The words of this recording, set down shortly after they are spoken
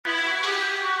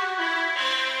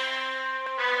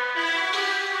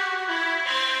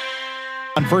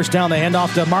On first down, the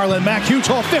handoff to Marlon Mack. Huge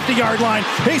hole, 50-yard line.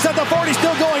 He's at the 40,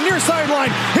 still going near sideline.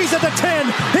 He's at the 10.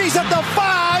 He's at the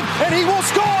 5, and he will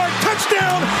score.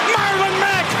 Touchdown, Marlon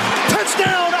Mack.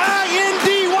 Touchdown,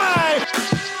 I-N-D-Y.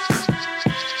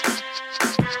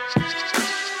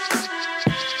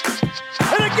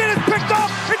 And again, it's picked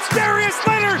off. It's Darius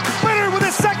Leonard. Leonard with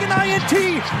his second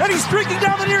INT, and he's streaking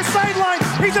down the near sideline.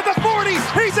 He's at the 40.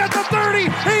 He's at the 30.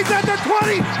 He's at the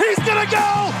 20. He's going to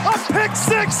go. A pick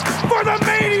six for the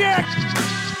Maniac.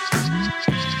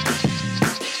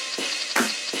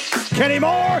 Kenny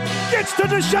Moore gets to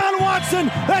Deshaun Watson.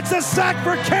 That's a sack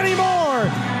for Kenny Moore.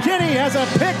 Kenny has a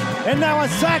pick and now a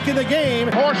sack in the game.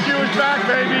 Horseshoe is back,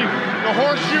 baby. The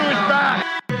horseshoe is back.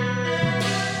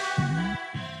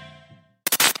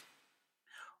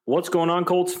 What's going on,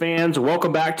 Colts fans?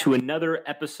 Welcome back to another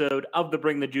episode of the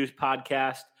Bring the Juice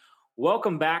podcast.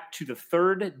 Welcome back to the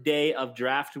third day of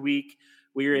draft week.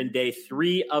 We are in day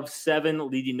 3 of 7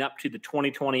 leading up to the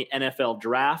 2020 NFL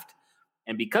draft.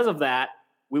 And because of that,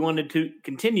 we wanted to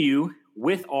continue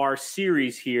with our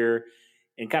series here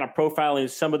and kind of profiling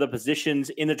some of the positions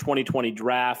in the 2020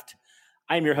 draft.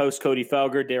 I'm your host, Cody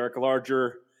Felger, Derek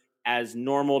Larger, as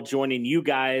normal, joining you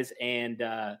guys. And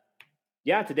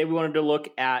today we wanted to look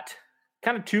at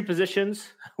kind of 2 positions.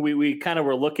 We kind of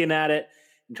were looking at it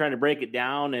and trying to break it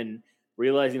down and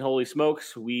realizing, holy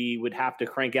smokes, we would have to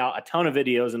crank out a ton of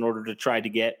videos in order to try to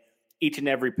get each and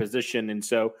every position. And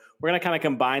so we're going to kind of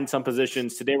combine some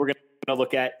positions. Today we're going to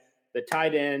look at the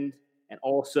tight end and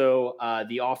also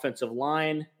the offensive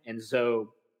line. And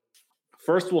so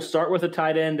first we'll start with the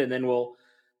tight end, and then we'll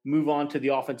move on to the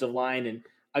offensive line. And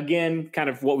again, kind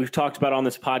of what we've talked about on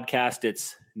this podcast,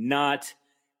 it's not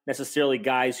necessarily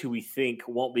guys who we think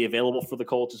won't be available for the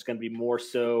Colts. It's going to be more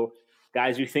so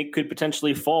guys we think could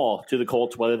potentially fall to the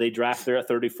Colts, whether they draft there at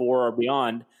 34 or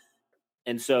beyond.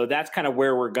 And so that's kind of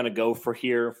where we're going to go for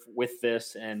here with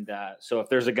this. And so if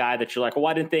there's a guy that you're like, well,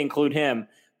 why didn't they include him?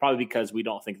 Probably because we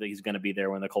don't think that he's going to be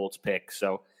there when the Colts pick.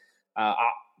 So,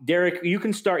 Derek, you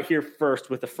can start here first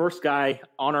with the first guy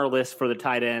on our list for the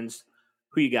tight ends.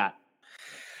 Who you got?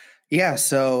 Yeah,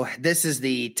 so this is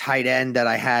the tight end that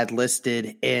I had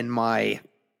listed in my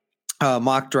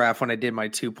mock draft when I did my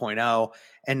 2.0,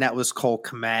 and that was Cole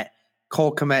Kmet.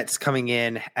 Cole Kmet's coming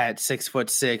in at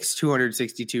 6'6",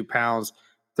 262 pounds,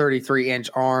 33-inch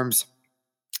arms,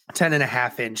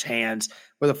 10.5-inch hands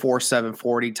with a 4.7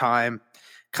 40 time.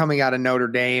 Coming out of Notre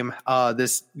Dame,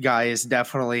 this guy is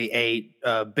definitely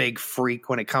a big freak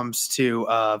when it comes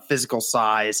to physical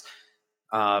size.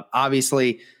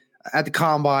 Obviously, at the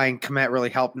combine, Kmet really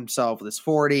helped himself with his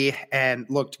 40 and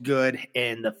looked good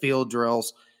in the field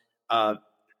drills.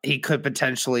 He could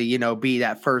potentially, be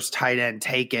that first tight end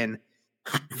taken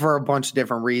for a bunch of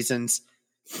different reasons.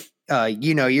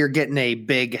 You're getting a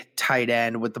big tight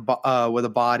end with a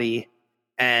body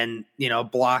and,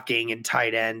 blocking and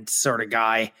tight end sort of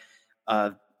guy.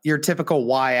 Your typical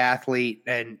Y athlete.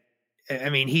 And I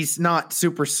mean, he's not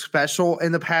super special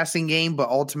in the passing game, but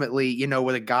ultimately,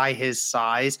 with a guy his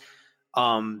size,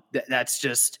 that's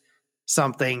just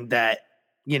something that,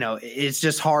 it's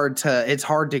just hard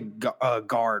to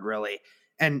guard really.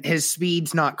 And his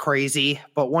speed's not crazy,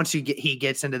 but once he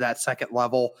gets into that second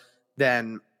level,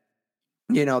 then,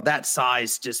 that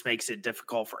size just makes it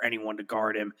difficult for anyone to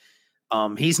guard him.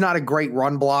 He's not a great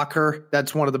run blocker.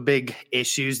 That's one of the big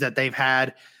issues that they've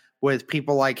had with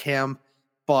people like him.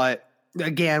 But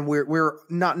again, we're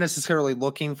not necessarily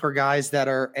looking for guys that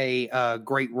are a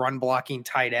great run blocking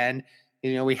tight end.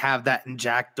 We have that in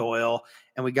Jack Doyle,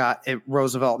 and we got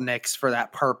Roosevelt Nix for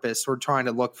that purpose. We're trying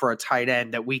to look for a tight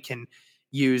end that we can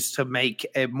use to make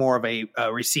it more of a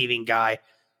receiving guy.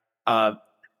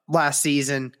 Last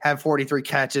season, had 43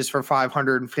 catches for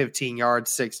 515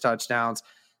 yards, 6 touchdowns.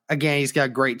 Again, he's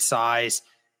got great size,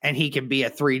 and he can be a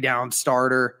 3-down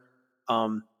starter.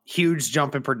 Huge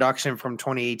jump in production from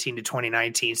 2018 to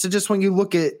 2019. So just when you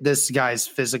look at this guy's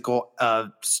physical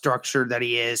structure that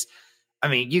he is, I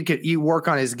mean, you work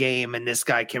on his game, and this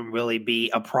guy can really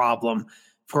be a problem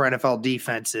for NFL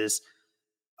defenses.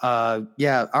 All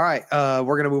right.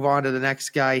 We're going to move on to the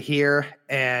next guy here.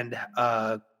 And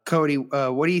Cody,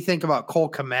 what do you think about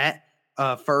Cole Kmet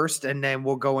first? And then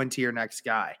we'll go into your next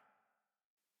guy.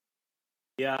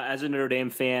 Yeah, as a Notre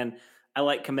Dame fan, I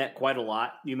like Kmet quite a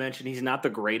lot. You mentioned he's not the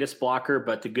greatest blocker,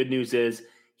 but the good news is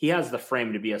he has the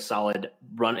frame to be a solid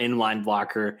run inline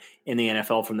blocker in the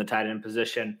NFL from the tight end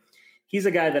position. He's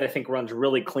a guy that I think runs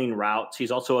really clean routes.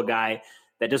 He's also a guy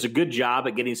that does a good job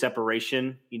at getting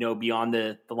separation, beyond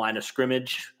the line of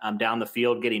scrimmage, down the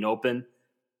field, getting open.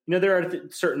 There are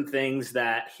certain things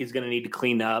that he's going to need to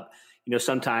clean up.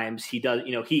 Sometimes he does,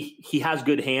 he has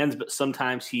good hands, but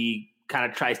sometimes he kind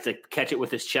of tries to catch it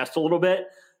with his chest a little bit.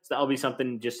 So that'll be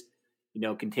something just,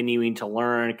 continuing to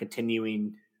learn,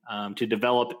 continuing to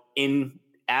develop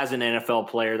as an NFL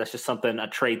player. That's just a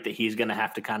trait that he's going to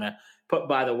have to kind of put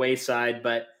by the wayside.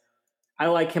 But I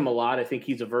like him a lot. I think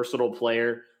he's a versatile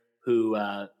player who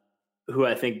I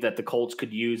think that the Colts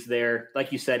could use there.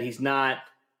 Like you said, he's not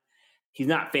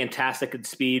fantastic at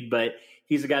speed, but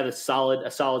he's a guy that's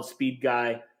a solid speed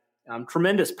guy.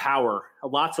 Tremendous power,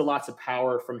 lots of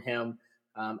power from him.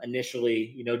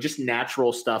 Initially, just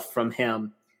natural stuff from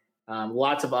him.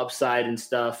 Lots of upside and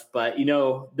stuff, but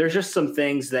there's just some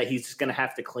things that he's just going to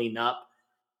have to clean up.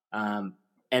 And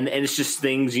it's just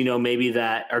things, maybe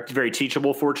that are very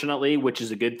teachable, fortunately, which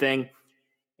is a good thing.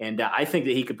 And I think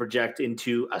that he could project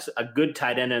into a good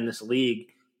tight end in this league.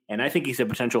 And I think he's a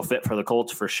potential fit for the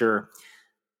Colts for sure.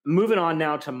 Moving on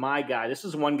now to my guy. This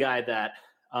is one guy that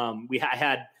I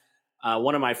had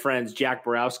one of my friends, Jack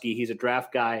Borowski. He's a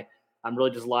draft guy.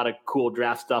 Really does a lot of cool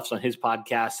draft stuff on his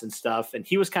podcasts and stuff. And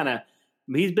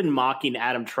he's been mocking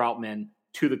Adam Trautman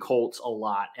to the Colts a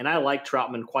lot. And I like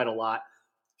Trautman quite a lot.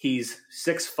 He's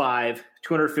 6'5",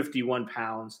 251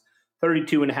 pounds,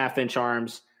 32.5-inch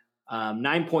arms,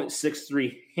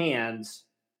 9.63 hands,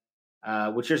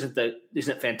 which isn't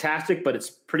fantastic, but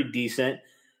it's pretty decent.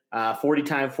 40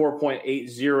 time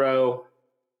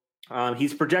 4.80.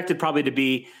 He's projected probably to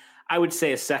be, I would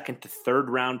say, a second to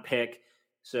third round pick.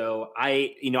 So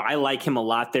I like him a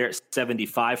lot there at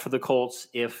 75 for the Colts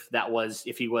if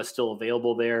he was still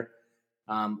available there.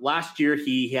 Last year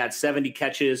he had 70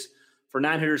 catches for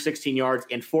 916 yards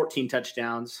and 14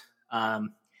 touchdowns. And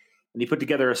he put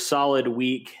together a solid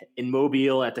week in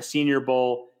Mobile at the Senior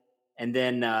Bowl. And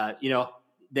then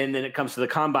then it comes to the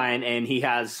combine and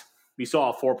we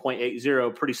saw a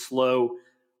 4.80, pretty slow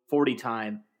 40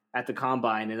 time at the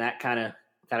combine. And that kind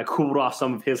of cooled off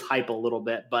some of his hype a little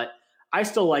bit, but I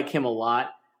still like him a lot.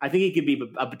 I think he could be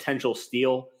a potential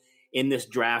steal in this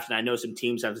draft, and I know some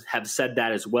teams have said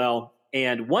that as well.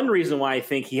 And one reason why I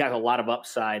think he has a lot of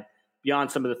upside beyond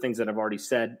some of the things that I've already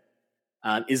said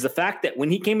is the fact that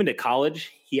when he came into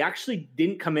college, he actually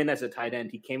didn't come in as a tight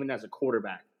end. He came in as a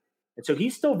quarterback. And so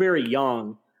he's still very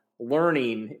young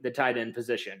learning the tight end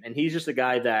position. And he's just a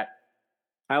guy that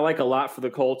I like a lot for the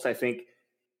Colts. I think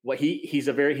he's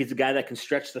a guy that can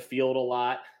stretch the field a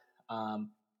lot.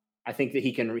 I think that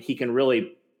he can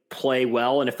really play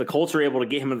well. And if the Colts are able to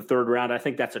get him in the third round, I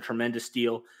think that's a tremendous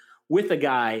deal with a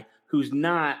guy who's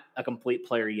not a complete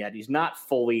player yet. He's not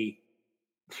fully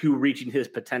to reaching his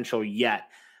potential yet,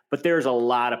 but there's a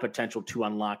lot of potential to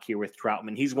unlock here with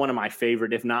Trautman. He's one of my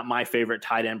favorite, if not my favorite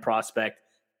tight end prospect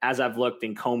as I've looked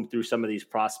and combed through some of these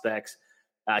prospects.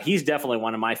 He's definitely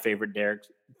one of my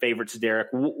favorites, Derek.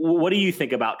 What do you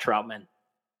think about Trautman?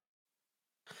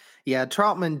 Yeah,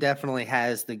 Trautman definitely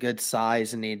has the good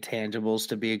size and the intangibles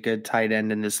to be a good tight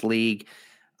end in this league.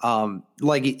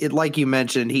 Like you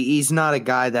mentioned, he's not a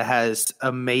guy that has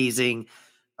amazing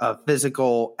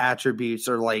physical attributes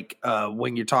or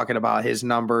when you're talking about his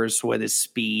numbers with his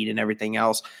speed and everything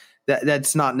else.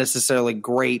 That's not necessarily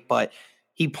great, but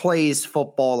he plays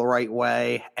football the right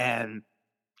way, and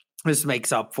this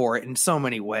makes up for it in so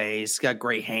many ways. He's got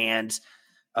great hands,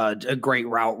 a great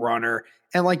route runner.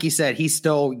 And like you said, he's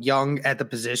still young at the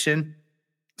position.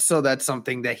 So that's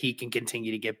something that he can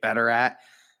continue to get better at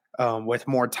with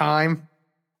more time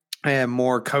and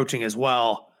more coaching as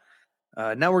well.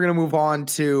 Now we're going to move on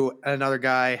to another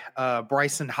guy,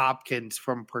 Brycen Hopkins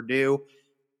from Purdue.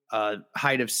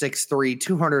 Height of 6'3",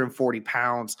 240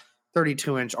 pounds,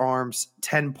 32-inch arms,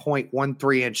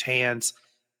 10.13-inch hands,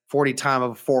 40 time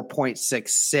of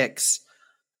 4.66.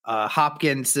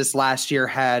 Hopkins this last year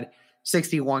had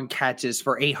 61 catches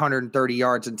for 830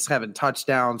 yards and 7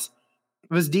 touchdowns.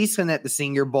 It was decent at the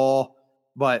Senior Bowl,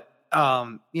 but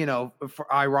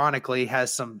ironically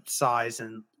has some size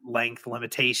and length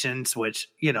limitations, which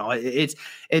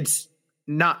it's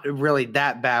not really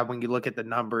that bad when you look at the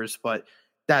numbers, but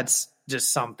that's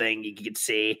just something you could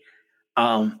see.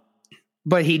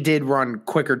 But he did run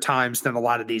quicker times than a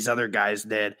lot of these other guys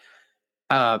did.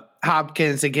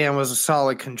 Hopkins again was a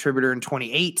solid contributor in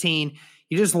 2018.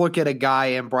 You just look at a guy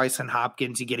in Brycen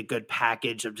Hopkins, you get a good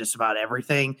package of just about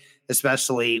everything,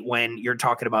 especially when you're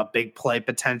talking about big play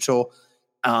potential.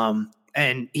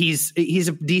 And he's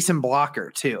a decent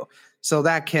blocker too. So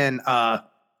that can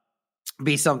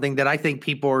be something that I think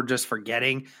people are just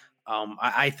forgetting.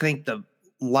 I think the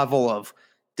level of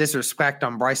disrespect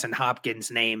on Brycen Hopkins'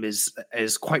 name is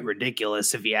quite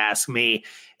ridiculous, if you ask me.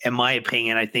 In my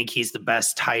opinion, I think he's the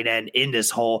best tight end in this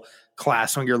whole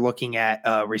class when you're looking at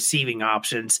receiving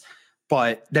options.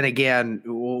 But then again,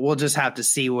 we'll just have to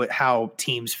see how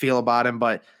teams feel about him.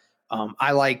 But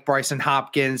I like Bryson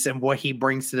Hopkins and what he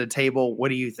brings to the table. What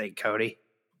do you think, Cody?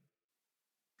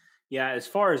 Yeah, as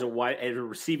far as a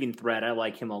receiving threat, I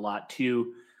like him a lot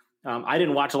too. I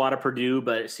didn't watch a lot of Purdue,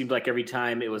 but it seemed like every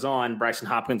time it was on, Bryson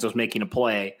Hopkins was making a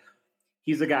play.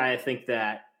 He's a guy I think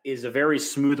that is a very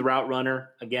smooth route runner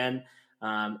again.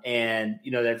 And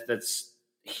that's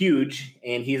huge.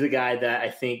 And he's a guy that I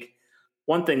think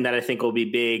one thing that I think will be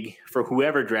big for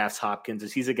whoever drafts Hopkins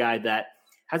is he's a guy that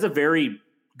has a very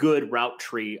good route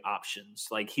tree options.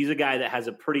 Like he's a guy that has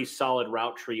a pretty solid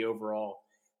route tree overall.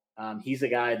 He's a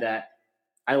guy that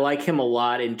I like him a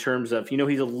lot in terms of,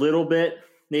 he's a little bit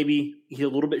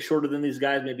shorter than these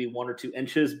guys, maybe 1 or 2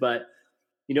 inches, but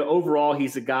overall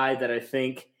he's a guy that I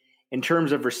think in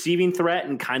terms of receiving threat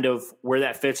and kind of where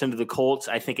that fits into the Colts,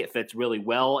 I think it fits really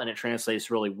well and it translates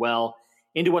really well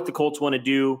into what the Colts want to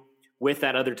do with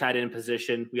that other tight end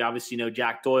position. We obviously know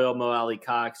Jack Doyle, Mo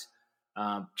Alley-Cox.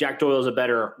 Jack Doyle is a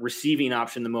better receiving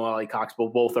option than Mo Alley-Cox,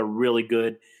 but both are really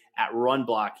good at run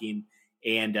blocking.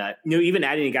 And, even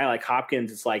adding a guy like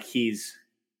Hopkins, it's like he's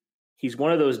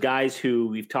one of those guys who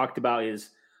we've talked about is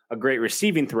a great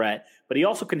receiving threat, but he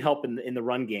also can help in the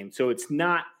run game. So it's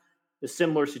not a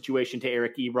similar situation to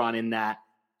Eric Ebron in that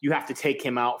you have to take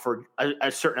him out for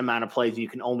a certain amount of plays. You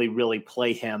can only really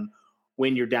play him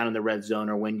when you're down in the red zone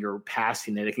or when you're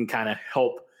passing it. It can kind of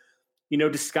help,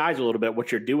 disguise a little bit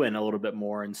what you're doing a little bit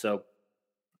more. And so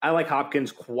I like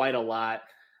Hopkins quite a lot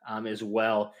as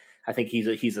well. I think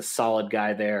he's a solid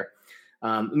guy there.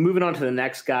 Moving on to the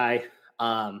next guy,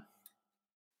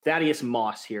 Thaddeus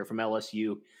Moss here from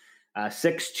LSU,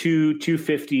 6'2",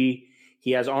 250.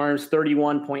 He has arms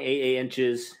 31.88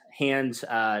 inches, hands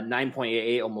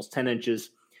 9.88, almost 10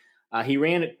 inches. He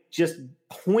ran just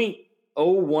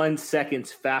 0.01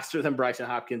 seconds faster than Bryson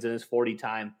Hopkins in his 40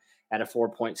 time at a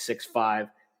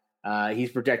 4.65.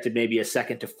 He's projected maybe a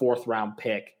 2nd to 4th round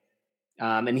pick.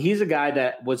 And he's a guy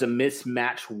that was a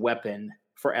mismatch weapon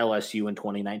for LSU in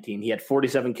 2019. He had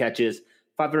 47 catches,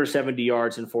 570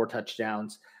 yards, and 4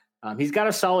 touchdowns. He's got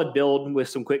a solid build with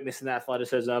some quickness and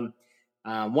athleticism.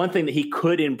 One thing that he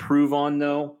could improve on,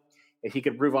 though, if he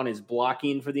could improve on his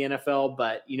blocking for the NFL,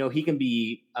 but, he can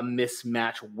be a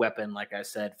mismatch weapon, like I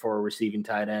said, for a receiving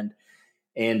tight end.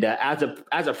 And as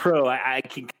a pro, I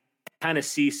can kind of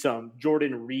see some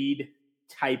Jordan Reed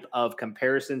type of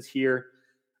comparisons here.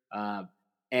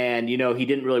 And, he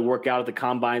didn't really work out at the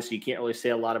combine, so you can't really say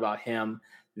a lot about him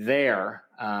there.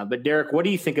 But Derek, what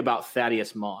do you think about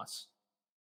Thaddeus Moss?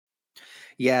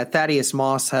 Yeah, Thaddeus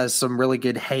Moss has some really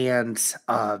good hands.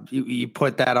 You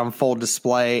put that on full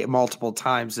display multiple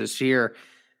times this year.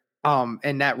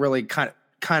 And that really kind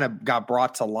of got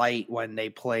brought to light when they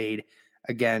played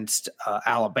against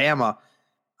Alabama.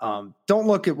 Don't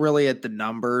look at the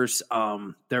numbers.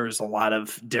 There's a lot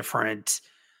of different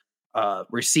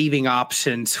receiving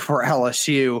options for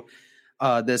LSU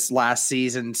this last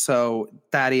season. So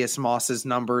Thaddeus Moss's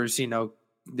numbers,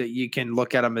 that you can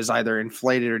look at them as either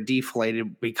inflated or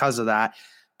deflated because of that.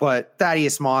 But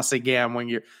Thaddeus Moss, again, when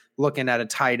you're looking at a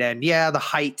tight end, the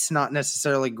height's not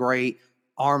necessarily great.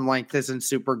 Arm length isn't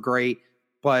super great.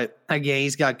 But again,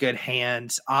 he's got good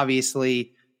hands.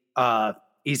 Obviously,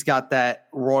 he's got that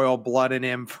royal blood in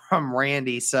him from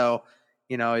Randy. So,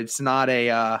 it's not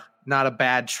a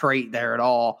bad trait there at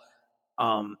all.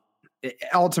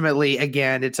 Ultimately,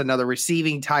 again, it's another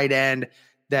receiving tight end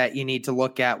that you need to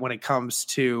look at when it comes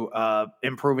to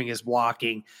improving his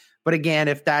blocking. But again,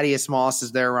 if Thaddeus Moss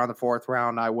is there around the 4th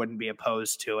round, I wouldn't be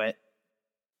opposed to it.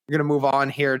 We're going to move on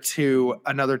here to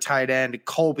another tight end,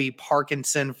 Colby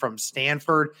Parkinson from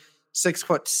Stanford,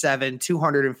 6'7",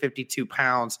 252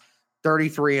 pounds,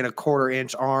 33.25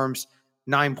 inch arms,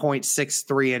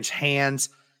 9.63 inch hands,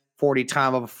 40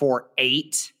 time of a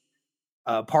 4.8.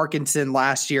 Parkinson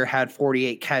last year had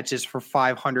 48 catches for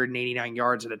 589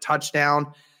 yards and a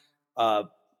touchdown.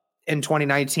 In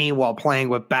 2019, while playing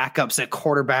with backups at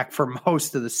quarterback for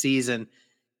most of the season,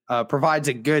 provides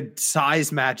a good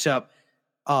size matchup.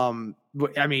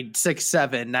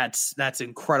 6'7", that's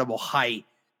incredible height.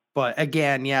 But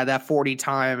again, that 40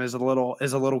 time is a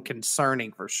little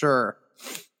concerning for sure.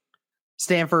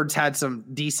 Stanford's had some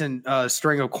decent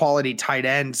string of quality tight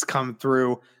ends come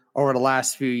through over the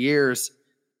last few years.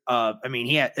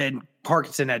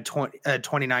 Parkinson had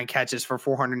 29 catches for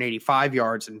 485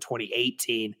 yards in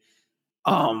 2018.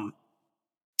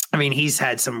 He's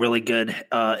had some really good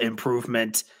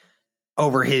improvement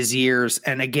over his years.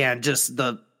 And again, just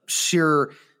the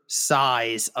sheer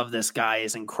size of this guy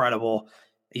is incredible.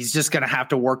 He's just going to have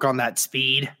to work on that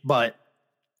speed, but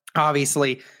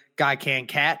obviously guy can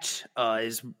catch,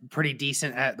 is pretty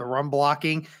decent at the run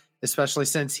blocking. especially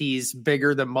since he's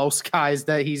bigger than most guys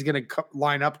that he's going to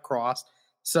line up across.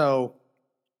 So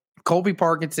Colby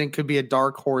Parkinson could be a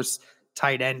dark horse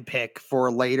tight end pick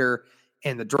for later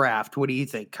in the draft. What do you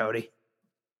think, Cody?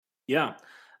 Yeah,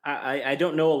 I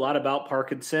don't know a lot about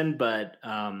Parkinson, but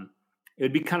it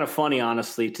would be kind of funny,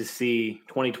 honestly, to see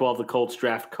 2012 the Colts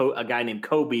draft a guy named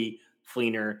Kobe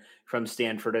Fleener from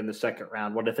Stanford in the second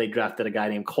round. What if they drafted a guy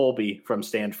named Colby from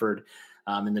Stanford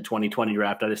in the 2020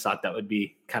 draft? I just thought that would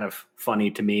be kind of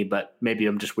funny to me, but maybe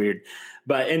I'm just weird.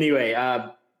 But anyway,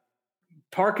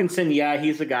 Parkinson, yeah,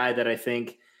 he's a guy that I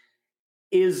think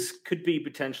could be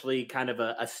potentially kind of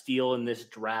a steal in this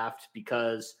draft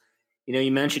because, you know,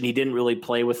 you mentioned he didn't really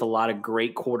play with a lot of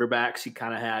great quarterbacks. He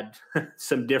kind of had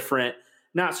some different,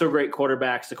 not so great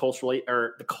quarterbacks.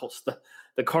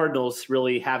 The Cardinals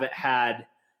really haven't had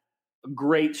a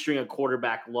great string of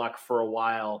quarterback luck for a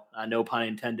while. No pun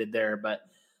intended there. But,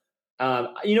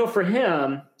 you know, for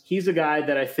him, he's a guy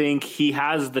that I think he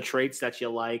has the traits that you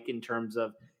like in terms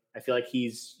of, I feel like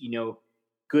he's, you know,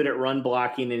 good at run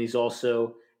blocking, and he's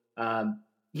also, I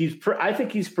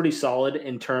think he's pretty solid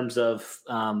in terms of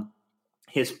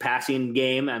his passing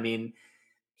game. I mean,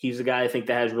 he's a guy I think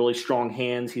that has really strong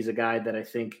hands. He's a guy that I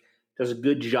think does a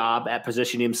good job at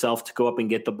positioning himself to go up and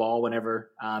get the ball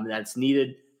whenever that's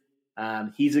needed.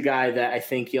 He's a guy that I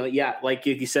think, you know, yeah, like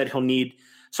you said, he'll need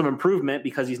some improvement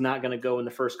because he's not going to go in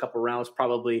the first couple rounds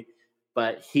probably,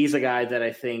 but he's a guy that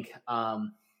I think,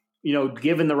 you know,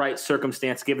 given the right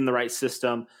circumstance, given the right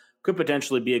system, could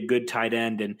potentially be a good tight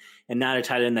end and not a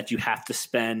tight end that you have to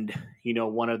spend, you know,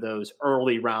 one of those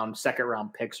early round, second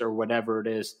round picks or whatever it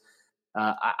is.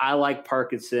 I like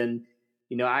Parkinson.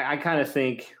 You know, I kind of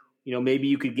think, you know, maybe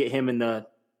you could get him in the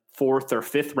 4th or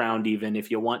 5th round, even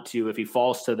if you want to, if he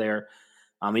falls to there.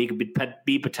 He could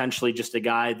be potentially just a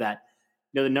guy that,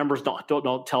 you know, the numbers don't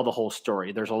tell the whole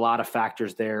story. There's a lot of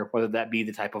factors there, whether that be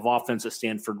the type of offense that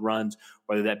Stanford runs,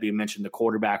 whether that be, you mentioned, the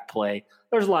quarterback play.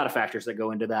 There's a lot of factors that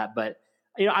go into that, but,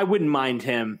 you know, I wouldn't mind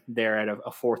him there at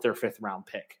a 4th or 5th round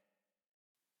pick.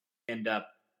 And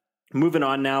moving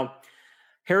on now,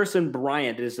 Harrison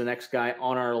Bryant is the next guy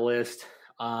on our list.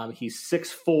 He's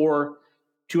 6'4",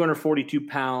 242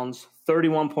 pounds,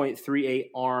 31.38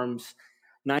 arms,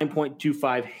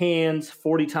 9.25 hands,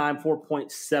 40 time,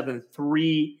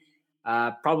 4.73.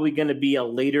 Probably going to be a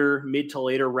mid to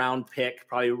later round pick,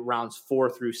 probably rounds 4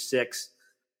 through 6.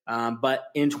 But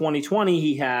in 2020,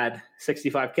 he had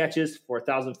 65 catches for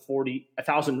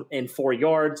 1,004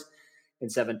 yards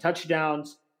and 7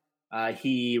 touchdowns.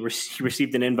 He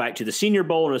received an invite to the Senior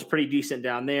Bowl and was pretty decent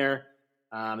down there.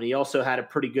 And he also had a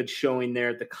pretty good showing there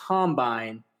at the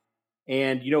Combine.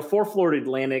 And, you know, for Florida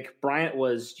Atlantic, Bryant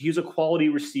he's a quality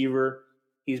receiver.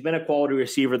 He's been a quality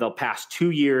receiver the past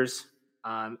 2 years.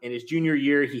 In his junior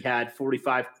year, he had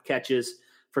 45 catches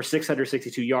for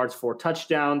 662 yards, 4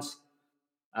 touchdowns.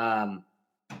 And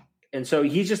so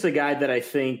he's just a guy that I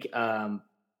think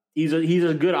he's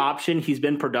a good option. He's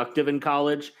been productive in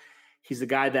college. He's a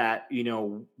guy that, you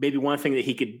know, maybe one thing that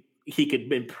he could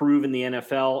improve in the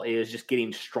NFL is just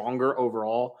getting stronger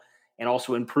overall and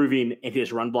also improving in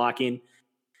his run blocking.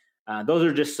 Those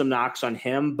are just some knocks on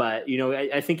him, but, you know,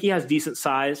 I think he has decent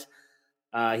size.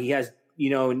 He has,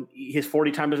 you know, his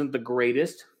 40 time isn't the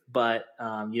greatest, but,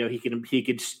 you know, he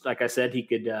could, like I said, he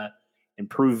could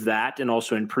improve that and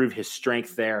also improve his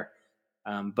strength there.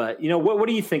 But, you know, what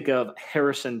do you think of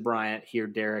Harrison Bryant here,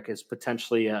 Derek, as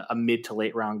potentially a mid to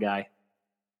late round guy?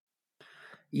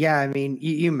 Yeah, I mean,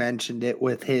 you mentioned it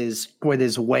with his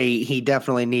weight. He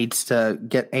definitely needs to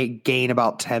gain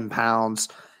about 10 pounds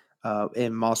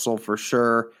in muscle for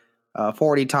sure.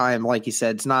 40 time, like you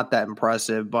said, it's not that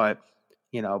impressive, but,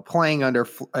 you know, playing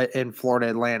in Florida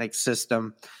Atlantic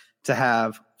system to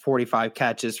have 45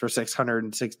 catches for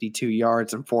 662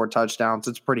 yards and 4 touchdowns,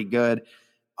 it's pretty good.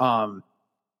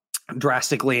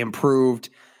 Drastically improved.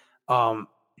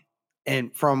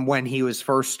 And from when he was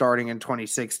first starting in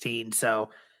 2016. So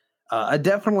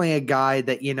definitely a guy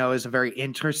that, you know, is a very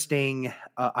interesting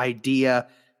idea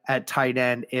at tight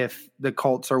end if the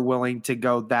Colts are willing to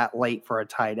go that late for a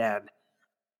tight end.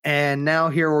 And now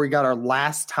here we got our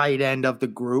last tight end of the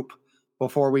group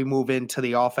before we move into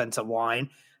the offensive line,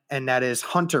 and that is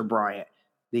Hunter Bryant,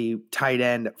 the tight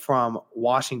end from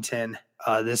Washington.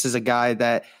 This is a guy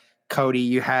that, Cody,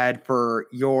 you had for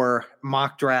your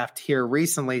mock draft here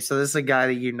recently. So this is a guy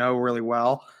that you know really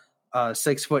well.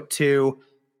 6'2",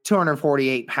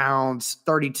 248 pounds,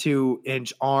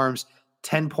 32-inch arms,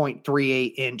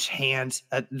 10.38-inch hands,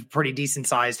 pretty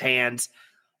decent-sized hands,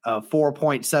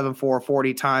 4.74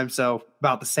 40 times, so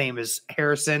about the same as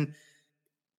Harrison.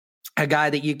 A guy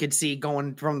that you could see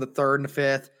going from the 3rd and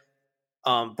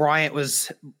 5th. Bryant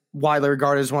was widely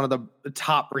regarded as one of the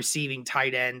top receiving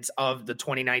tight ends of the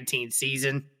 2019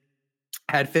 season.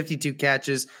 Had 52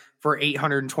 catches for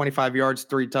 825 yards,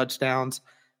 3 touchdowns.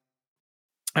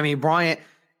 I mean, Bryant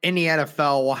in the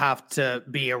NFL will have to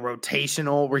be a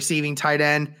rotational receiving tight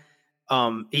end.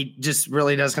 He just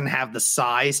really doesn't have the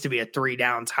size to be a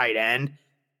 3-down tight end.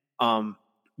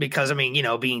 Because, I mean,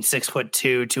 being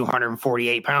 6'2",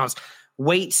 248 pounds,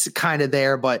 weight's kind of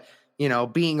there, but,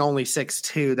 being only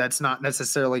 6'2", that's not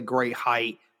necessarily great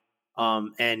height.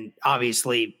 And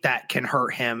obviously that can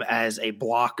hurt him as a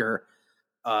blocker.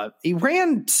 He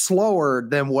ran slower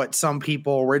than what some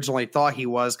people originally thought he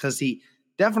was, because he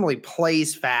definitely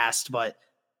plays fast, but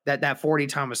that 40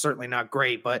 time is certainly not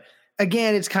great. But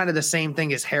again, it's kind of the same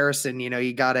thing as Harrison.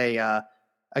 You got a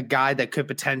guy that could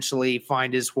potentially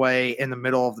find his way in the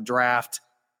middle of the draft.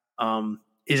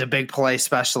 Is a big play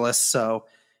specialist, so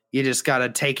you just got to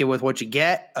take it with what you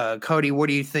get. Cody, what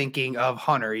are you thinking of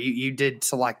Hunter? You did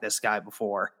select this guy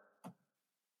before.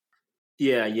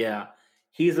 Yeah.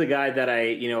 He's the guy that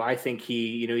I think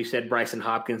you said Bryson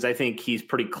Hopkins. I think he's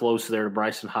pretty close there to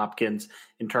Bryson Hopkins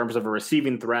in terms of a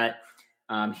receiving threat.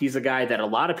 He's a guy that a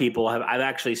lot of people I've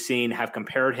actually seen have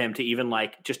compared him to even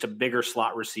like just a bigger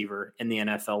slot receiver in the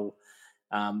NFL.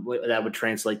 That would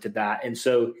translate to that. And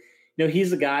so,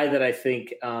 he's the guy that I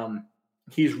think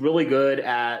he's really good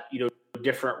at,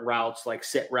 different routes, like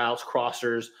sit routes,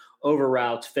 crossers, over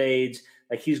routes, fades.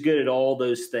 Like he's good at all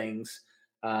those things.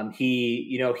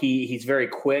 He's very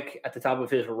quick at the top of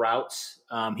his routes.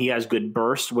 He has good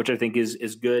burst, which I think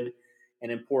is good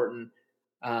and important.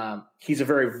 He's a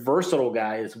very versatile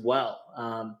guy as well.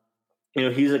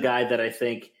 He's a guy that I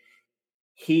think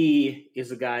he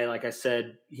is a guy, like I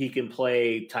said, he can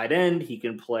play tight end. He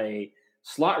can play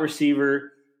slot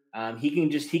receiver.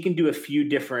 He can do a few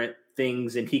different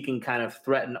things, and he can kind of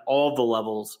threaten all the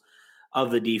levels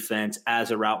of the defense as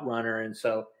a route runner. And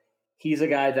so he's a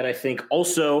guy that I think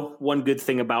also one good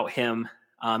thing about him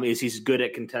is he's good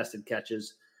at contested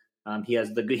catches. He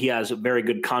has a very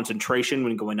good concentration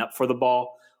when going up for the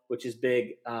ball, which is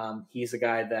big. He's a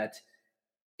guy that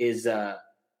is,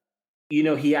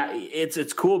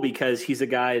 it's cool because he's a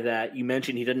guy that you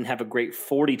mentioned he didn't have a great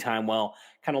 40 time. Well,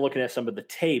 kind of looking at some of the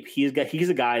tape, he's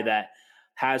a guy that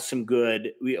has some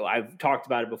good. I've talked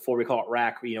about it before. We call it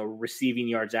rack. Receiving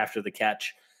yards after the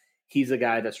catch. He's a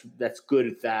guy that's good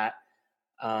at that.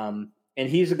 And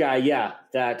he's a guy,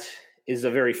 that is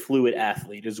a very fluid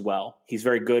athlete as well. He's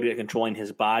very good at controlling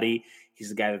his body.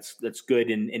 He's a guy that's good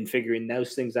in figuring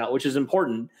those things out, which is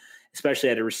important, especially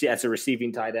as a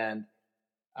receiving tight end.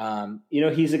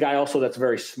 He's a guy also that's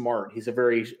very smart. He's a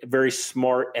very, very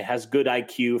smart, has good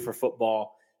IQ for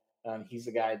football. He's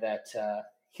a guy that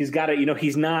he's got to,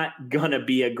 he's not going to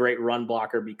be a great run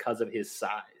blocker because of his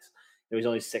size. He's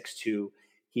only 6'2".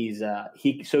 He's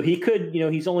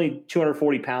only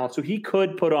 240 pounds, so he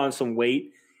could put on some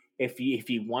weight if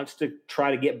he wants to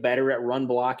try to get better at run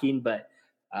blocking. But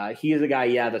he is a guy,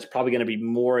 that's probably going to be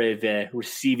more of a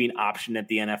receiving option at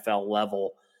the NFL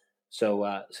level.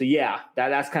 So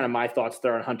that's kind of my thoughts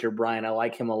there on Hunter Bryant. I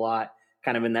like him a lot,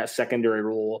 kind of in that secondary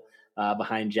role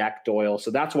behind Jack Doyle. So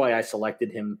that's why I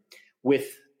selected him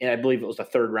and I believe it was the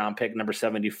 3rd round pick, number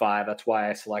 75. That's why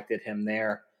I selected him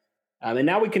there. And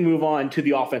now we can move on to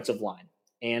the offensive line.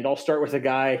 And I'll start with a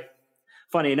guy,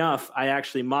 funny enough, I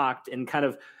actually mocked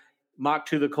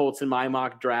to the Colts in my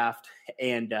mock draft.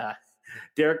 And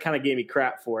Derek kind of gave me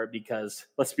crap for it because,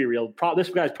 let's be real, this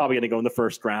guy's probably going to go in the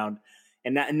 1st round.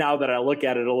 And now that I look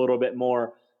at it a little bit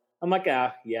more, I'm like,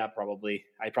 probably.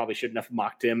 I probably shouldn't have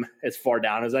mocked him as far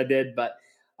down as I did. But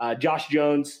Josh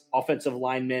Jones, offensive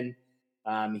lineman,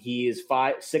 he is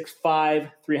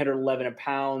 6'5", 311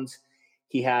 pounds.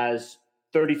 He has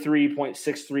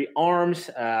 33.63 arms,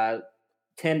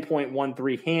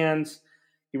 10.13 hands.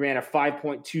 He ran a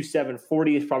 5.27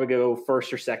 40. He's probably going to go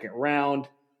 1st or 2nd round.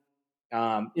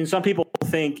 And some people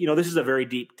think, this is a very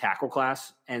deep tackle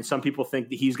class, and some people think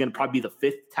that he's going to probably be the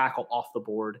 5th tackle off the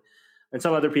board. And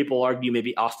some other people argue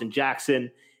maybe Austin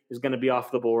Jackson is going to be off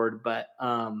the board. But,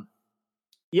 and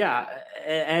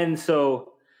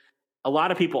so a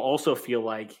lot of people also feel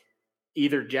like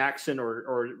either Jackson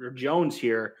or Jones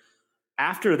here,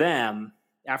 after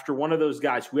one of those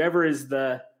guys, whoever is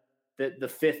the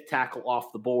 5th tackle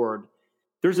off the board,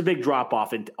 there's a big drop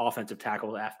off in offensive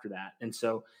tackle after that. And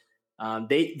so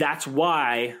that's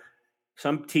why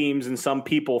some teams and some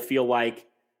people feel like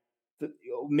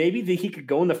maybe he could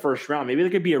go in the 1st round. Maybe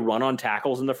there could be a run on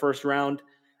tackles in the 1st round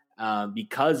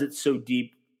because it's so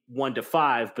deep 1 to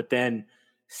 5, but then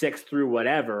 6 through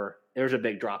whatever, there's a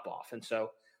big drop off. And so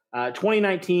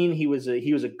 2019, he was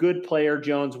a good player.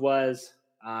 Jones was.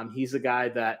 He's a guy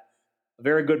that a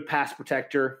very good pass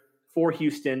protector for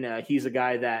Houston. He's a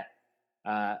guy that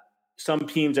some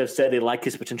teams have said they like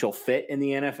his potential fit in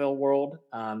the NFL world.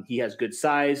 He has good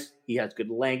size. He has good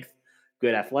length,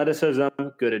 good athleticism,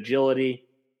 good agility.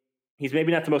 He's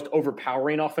maybe not the most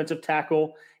overpowering offensive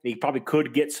tackle, and he probably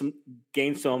could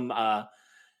gain some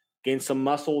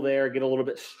muscle there, get a little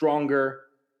bit stronger.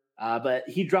 But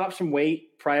he dropped some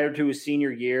weight prior to his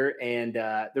senior year, and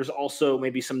there's also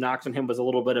maybe some knocks on him with a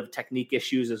little bit of technique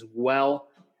issues as well.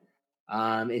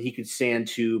 And he could stand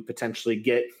to potentially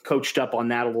get coached up on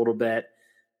that a little bit.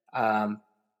 And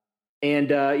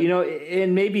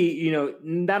maybe,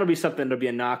 that'll be something that'll be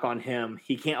a knock on him.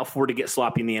 He can't afford to get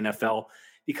sloppy in the NFL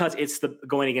because it's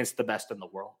going against the best in the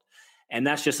world. And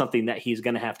that's just something that he's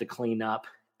going to have to clean up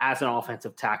as an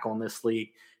offensive tackle in this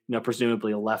league,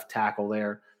 presumably a left tackle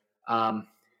there. And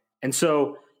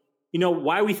so,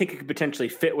 why we think it could potentially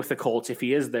fit with the Colts if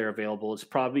he is there available is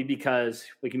probably because,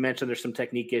 like you mentioned, there's some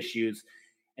technique issues.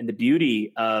 And the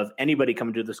beauty of anybody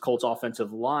coming to this Colts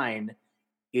offensive line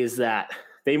is that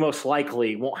they most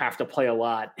likely won't have to play a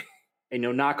lot,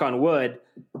 knock on wood,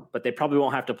 but they probably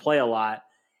won't have to play a lot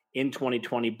in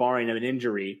 2020, barring an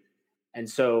injury. And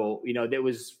so, there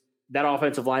was that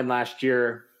offensive line last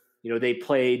year. They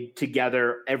played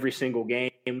together every single game.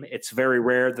 It's very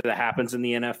rare that happens in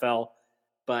the NFL,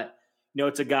 but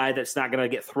it's a guy that's not going to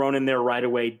get thrown in there right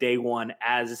away, day one,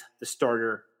 as the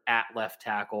starter at left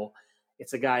tackle.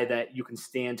 It's a guy that you can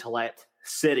stand to let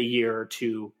sit a year or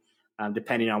two,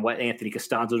 depending on what Anthony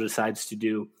Castonzo decides to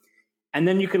do. And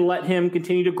then you can let him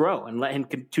continue to grow and let him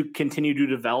continue to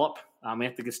develop.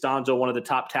 Anthony Castonzo, one of the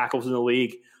top tackles in the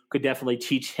league, could definitely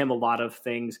teach him a lot of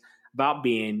things about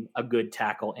being a good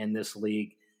tackle in this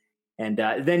league. And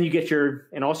then you get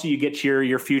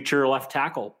your future left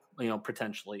tackle,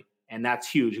 potentially. And that's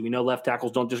huge. We know left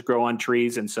tackles don't just grow on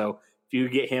trees. And so if you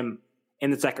get him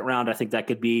in the second round, I think that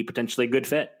could be potentially a good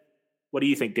fit. What do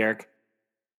you think, Derek?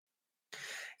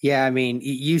 Yeah,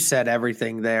 you said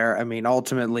everything there.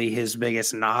 Ultimately his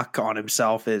biggest knock on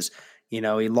himself is, he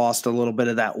lost a little bit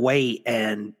of that weight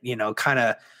and, kind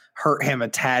of hurt him a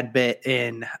tad bit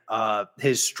in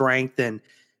his strength and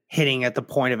hitting at the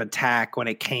point of attack when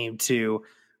it came to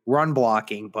run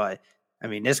blocking. But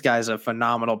this guy's a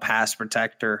phenomenal pass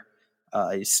protector.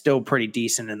 He's still pretty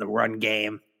decent in the run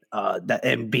game,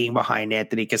 and being behind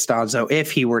Anthony Castonzo,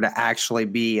 if he were to actually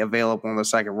be available in the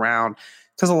second round,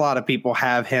 because a lot of people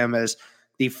have him as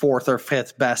the fourth or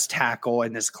fifth best tackle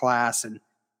in this class. And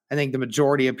I think the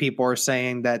majority of people are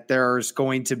saying that there's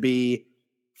going to be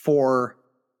four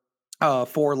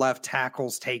left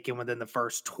tackles taken within the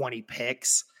first 20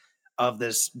 picks of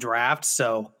this draft.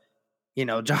 So,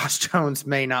 Josh Jones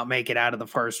may not make it out of the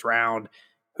first round.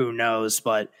 Who knows?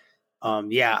 But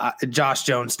Josh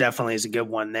Jones definitely is a good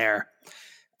one there.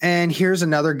 And here's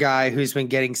another guy who's been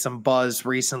getting some buzz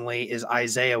recently is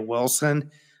Isaiah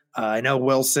Wilson. I know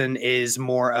Wilson is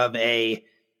more of an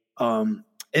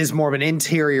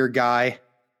interior guy,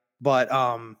 but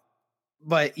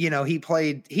he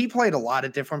played a lot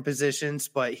of different positions,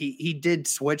 but he did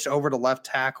switch over to left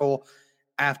tackle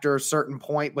after a certain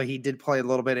point, but he did play a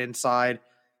little bit inside.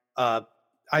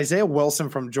 Isaiah Wilson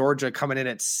from Georgia coming in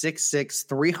at 6'6",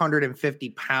 350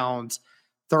 pounds,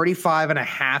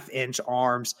 35.5-inch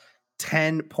arms,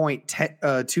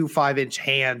 10.25-inch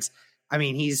hands.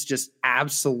 He's just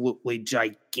absolutely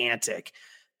gigantic.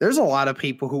 There's a lot of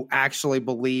people who actually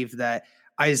believe that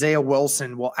Isaiah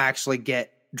Wilson will actually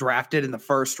get drafted in the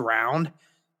first round,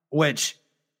 which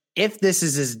if this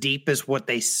is as deep as what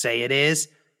they say it is,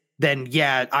 then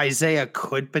yeah, Isaiah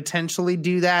could potentially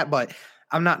do that, but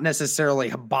I'm not necessarily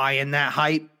buying that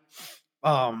hype.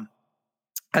 I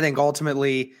think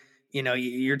ultimately,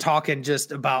 you're talking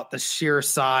just about the sheer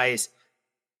size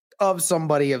of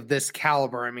somebody of this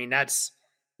caliber.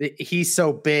 He's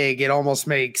so big, it almost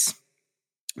makes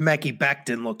Mekhi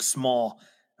Becton look small.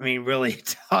 Really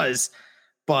it does.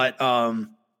 But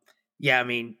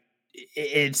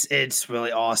it's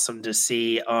really awesome to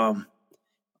see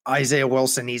Isaiah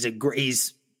Wilson.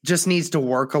 He's just needs to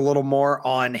work a little more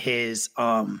on his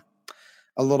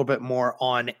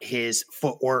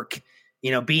footwork.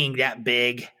 Being that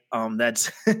big,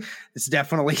 that's it's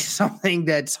definitely something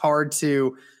that's hard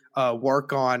to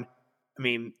work on.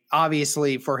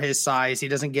 Obviously for his size, he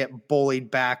doesn't get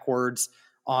bullied backwards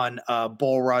on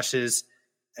bull rushes.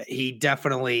 He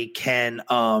definitely can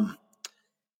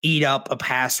eat up a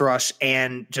pass rush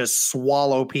and just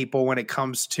swallow people when it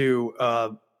comes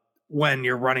to when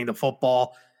you're running the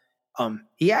football.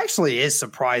 He actually is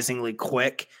surprisingly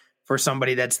quick for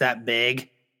somebody that's that big.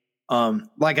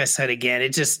 Like I said, again,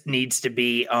 it just needs to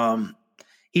be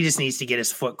he just needs to get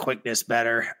his foot quickness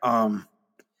better.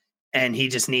 and he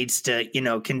just needs to,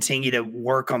 continue to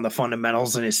work on the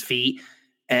fundamentals in his feet.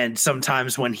 And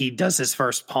sometimes when he does his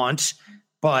first punch,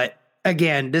 but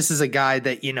again, this is a guy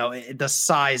that, the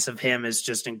size of him is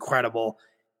just incredible.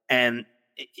 And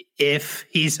if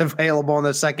he's available in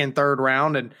the second, third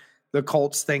round, and the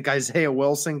Colts think Isaiah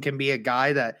Wilson can be a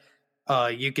guy that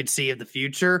you could see in the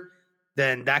future,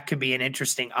 then that could be an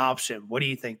interesting option. What do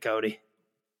you think, Cody?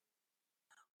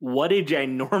 What a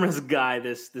ginormous guy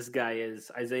this guy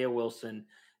is, Isaiah Wilson.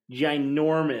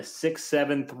 Ginormous,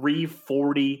 6'7",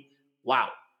 340. Wow.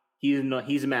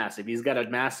 He's massive. He's got a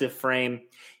massive frame.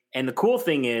 And the cool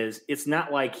thing is, it's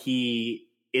not like he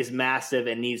is massive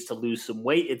and needs to lose some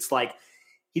weight. It's like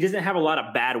he doesn't have a lot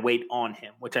of bad weight on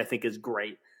him, which I think is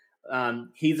great.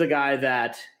 He's a guy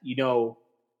that,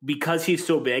 because he's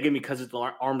so big and because his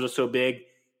arms are so big,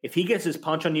 if he gets his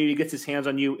punch on you, he gets his hands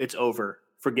on you, it's over.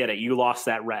 Forget it. You lost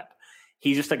that rep.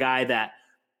 He's just a guy that,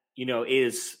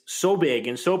 is so big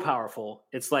and so powerful.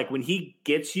 It's like when he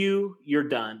gets you, you're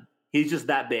done. He's just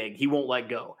that big. He won't let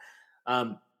go.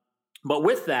 But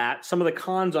with that, some of the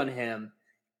cons on him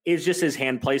is just his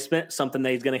hand placement, something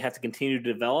that he's going to have to continue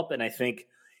to develop. And I think,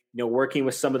 working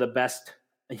with some of the best,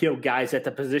 guys at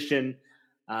the position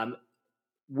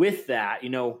with that,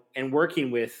 and working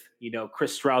with,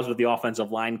 Chris Strauss with the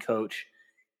offensive line coach,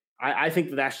 I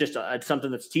think that's just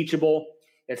something that's teachable.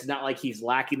 It's not like he's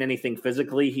lacking anything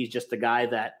physically. He's just a guy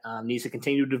that needs to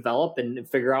continue to develop and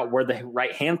figure out where the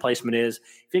right hand placement is.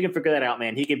 If he can figure that out,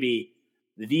 man, he could be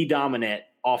the dominant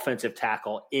offensive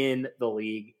tackle in the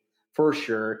league for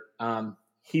sure.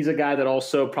 He's a guy that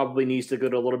also probably needs to go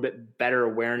to a little bit better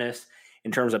awareness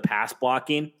in terms of pass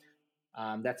blocking.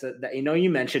 You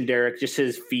mentioned Derek, just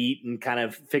his feet and kind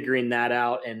of figuring that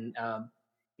out and,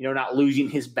 not losing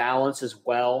his balance as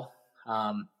well.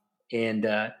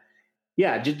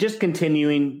 Just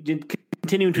continuing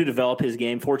to develop his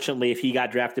game. Fortunately, if he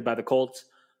got drafted by the Colts,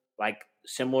 like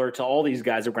similar to all these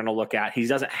guys we're going to look at, he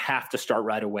doesn't have to start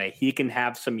right away. He can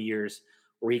have some years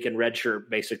where he can redshirt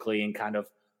basically and kind of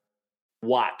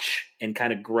watch and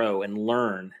kind of grow and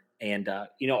learn. And,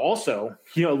 also,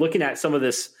 looking at some of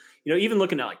this, even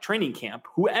looking at like training camp,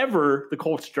 whoever the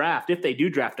Colts draft, if they do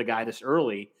draft a guy this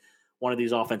early, one of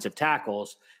these offensive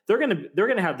tackles, they're going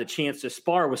to have the chance to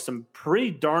spar with some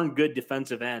pretty darn good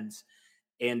defensive ends.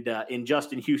 And in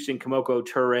Justin Houston, Kemoko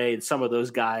Turay, and some of those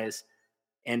guys.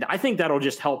 And I think that'll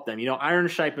just help them. Iron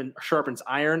sharpens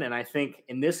iron. And I think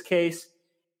in this case,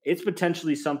 it's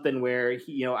potentially something where,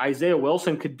 Isaiah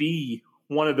Wilson could be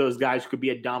one of those guys who could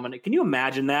be a dominant. Can you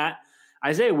imagine that?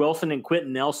 Isaiah Wilson and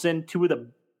Quentin Nelson, two of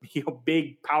the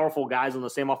big, powerful guys on the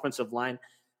same offensive line.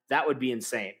 That would be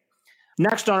insane.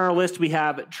 Next on our list, we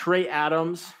have Trey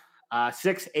Adams,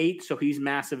 6'8", so he's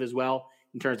massive as well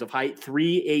in terms of height,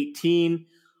 318,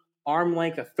 arm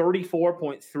length of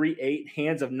 34.38,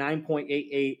 hands of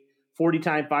 9.88, 40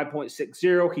 time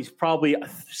 5.60. He's probably a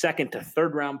second to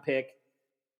third round pick.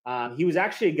 He was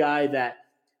actually a guy that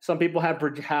some people have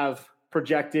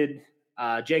projected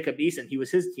Jacob Eason. He was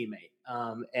his teammate,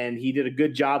 and he did a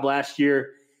good job last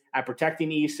year at protecting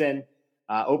Eason,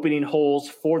 opening holes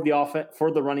for the offense,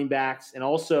 for the running backs, and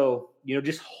also,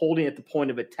 just holding at the point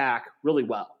of attack really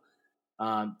well.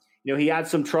 He had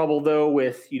some trouble though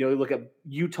with, look at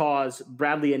Utah's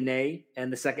Bradley Anae in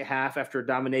the second half after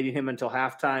dominating him until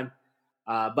halftime.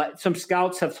 But some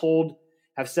scouts have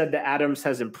said that Adams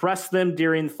has impressed them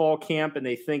during fall camp, and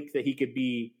they think that he could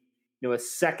be, a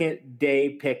second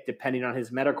day pick depending on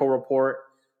his medical report.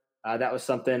 That was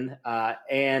something.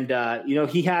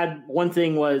 He had one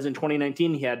thing was in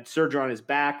 2019, he had surgery on his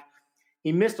back.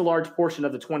 He missed a large portion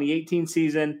of the 2018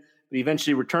 season, but he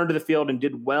eventually returned to the field and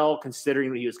did well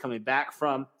considering what he was coming back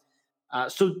from.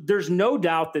 So there's no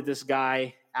doubt that this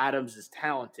guy, Adams, is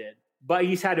talented, but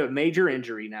he's had a major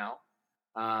injury now.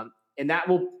 And that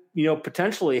will,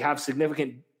 potentially have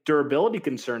significant durability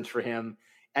concerns for him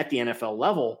at the NFL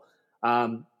level.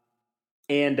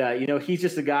 He's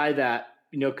just a guy that,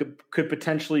 could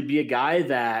potentially be a guy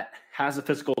that has the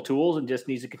physical tools and just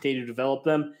needs to continue to develop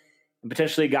them, and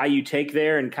potentially a guy you take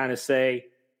there and kind of say,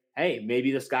 hey,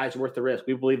 maybe this guy's worth the risk.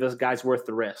 We believe this guy's worth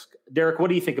the risk. Derek, what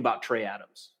do you think about Trey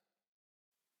Adams?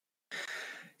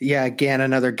 Yeah, again,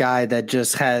 another guy that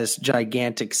just has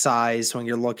gigantic size when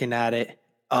you're looking at it.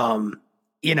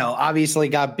 Obviously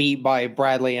got beat by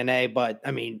Bradley Anae, but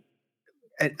I mean,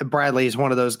 Bradley is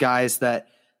one of those guys that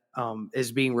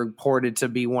is being reported to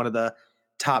be one of the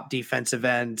top defensive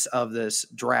ends of this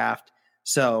draft.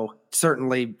 So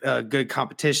certainly good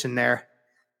competition there.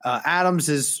 Adams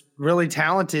is really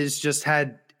talented. He's just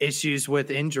had issues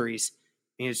with injuries.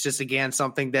 It's just, again,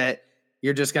 something that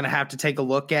you're just going to have to take a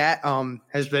look at.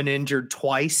 Has been injured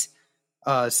twice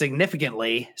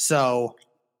significantly. So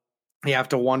you have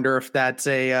to wonder if that's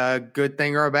a good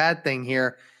thing or a bad thing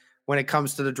here when it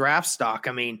comes to the draft stock.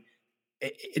 I mean,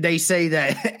 they say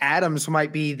that Adams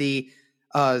might be the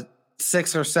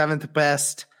 6th or 7th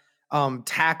best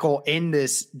tackle in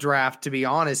this draft, to be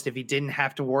honest, if he didn't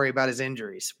have to worry about his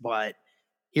injuries. But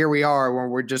here we are where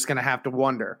we're just going to have to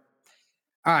wonder.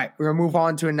 All right, we're going to move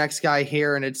on to a next guy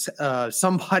here, and it's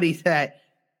somebody that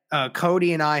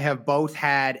Cody and I have both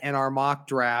had in our mock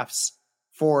drafts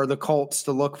for the Colts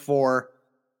to look for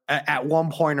at one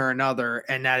point or another,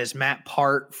 and that is Matt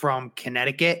Part from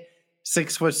Connecticut.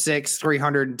 6'6",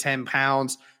 310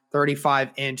 pounds,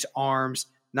 35-inch arms,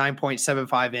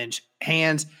 9.75-inch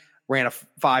hands, ran a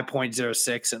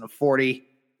 5.06 and a 40.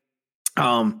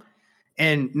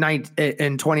 In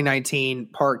 2019,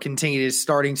 Part continued his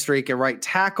starting streak at right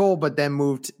tackle, but then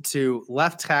moved to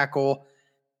left tackle.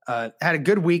 Had a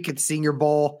good week at Senior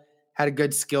Bowl, had a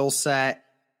good skill set.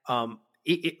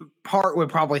 Part would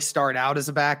probably start out as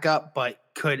a backup, but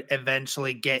could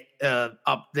eventually get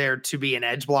up there to be an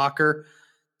edge blocker.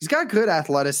 He's got good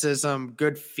athleticism,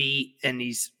 good feet, and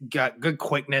he's got good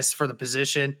quickness for the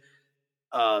position.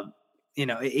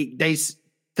 They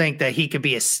think that he could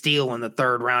be a steal in the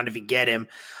 3rd round if you get him.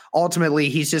 Ultimately,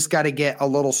 he's just got to get a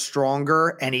little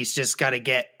stronger, and he's just got to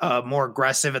get more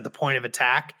aggressive at the point of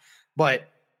attack. But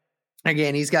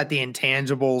again, he's got the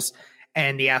intangibles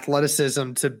and the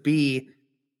athleticism to be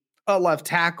a left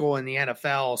tackle in the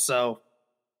NFL. So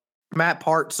Matt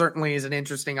Part certainly is an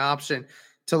interesting option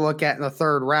to look at in the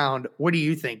 3rd round. What do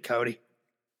you think, Cody?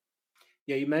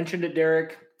 Yeah, you mentioned it,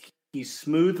 Derek. He's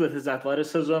smooth with his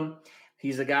athleticism.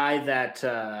 He's a guy that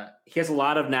he has a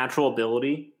lot of natural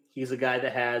ability. He's a guy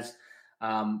that has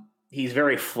he's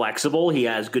very flexible. He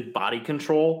has good body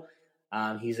control.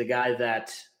 He's a guy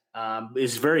that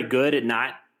is very good at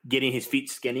not getting his feet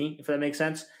skinny, if that makes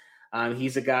sense.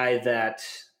 He's a guy that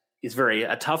is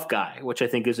a tough guy, which I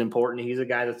think is important. He's a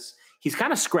guy he's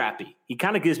kind of scrappy. He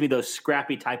kind of gives me those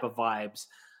scrappy type of vibes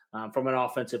from an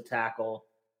offensive tackle.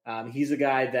 He's a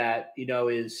guy that,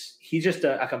 he's just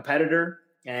a competitor,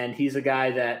 and he's a guy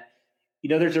that,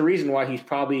 there's a reason why he's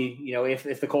probably,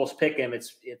 if the Colts pick him,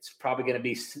 it's probably going to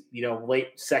be,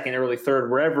 late 2nd, early 3rd,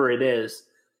 wherever it is.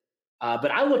 But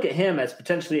I look at him as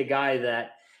potentially a guy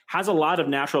that has a lot of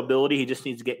natural ability. He just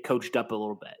needs to get coached up a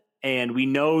little bit. And we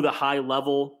know the high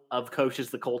level of coaches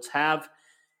the Colts have.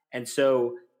 And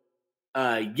so,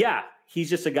 he's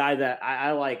just a guy that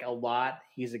I like a lot.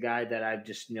 He's a guy that I've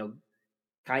just,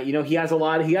 he has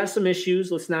some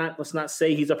issues. Let's not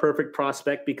say he's a perfect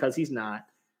prospect, because he's not.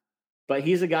 But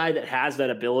he's a guy that has that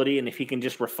ability. And if he can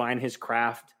just refine his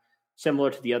craft similar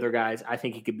to the other guys, I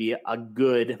think he could be a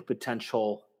good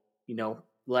potential,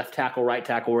 left tackle, right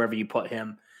tackle, wherever you put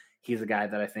him. He's a guy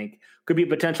that I think could be a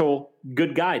potential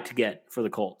good guy to get for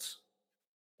the Colts.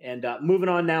 And moving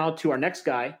on now to our next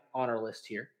guy on our list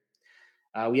here.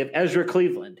 We have Ezra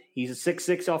Cleveland. He's a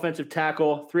 6'6" offensive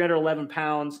tackle, 311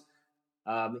 pounds.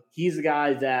 He's a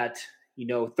guy that,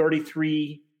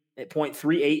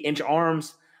 33.38-inch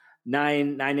arms,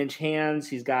 9-inch hands.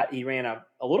 He ran a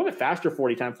little bit faster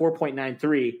 40 time,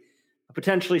 4.93,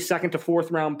 potentially 2nd to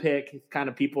 4th round pick. Kind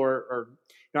of people are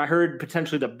I heard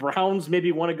potentially the Browns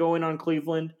maybe want to go in on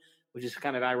Cleveland, which is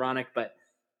kind of ironic, but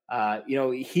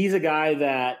he's a guy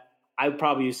that I would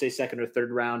probably say 2nd or 3rd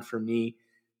round for me.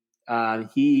 I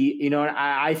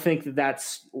think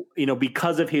that's,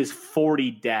 because of his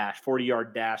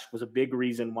 40-yard dash was a big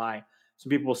reason why some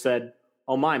people said,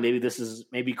 oh my,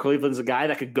 maybe Cleveland's a guy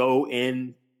that could go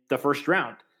in the 1st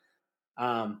round.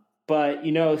 But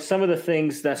some of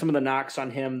the knocks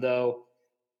on him though,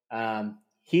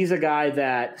 he's a guy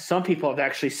that some people have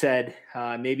actually said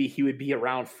maybe he would be a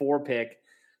round 4 pick,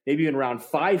 maybe even round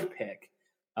 5 pick.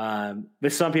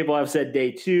 But some people have said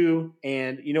day 2,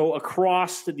 and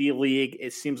across the league,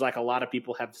 it seems like a lot of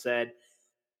people have said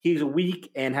he's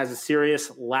weak and has a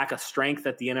serious lack of strength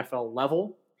at the NFL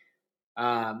level.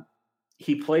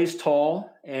 He plays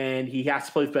tall, and he has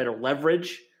to play with better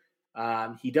leverage.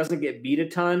 He doesn't get beat a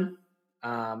ton.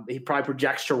 He probably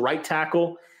projects to right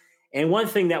tackle. And one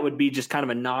thing that would be just kind of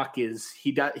a knock is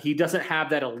he doesn't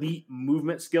have that elite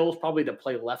movement skills probably to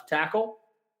play left tackle.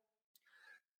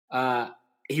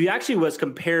 He actually was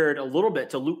compared a little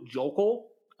bit to Luke Joeckel.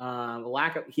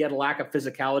 He had a lack of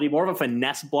physicality, more of a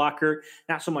finesse blocker,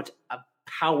 not so much a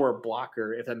power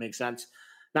blocker, if that makes sense.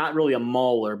 Not really a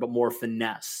mauler, but more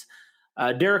finesse.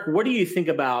 Derek, what do you think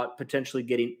about potentially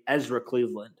getting Ezra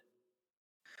Cleveland?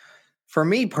 For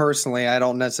me personally, I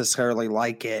don't necessarily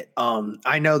like it.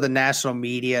 I know the national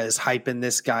media is hyping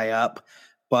this guy up,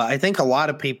 but I think a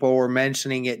lot of people were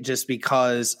mentioning it just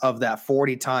because of that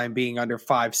 40 time being under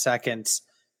 5 seconds.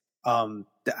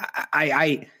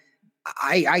 I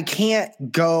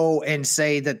can't go and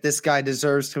say that this guy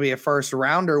deserves to be a first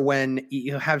rounder when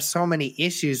you have so many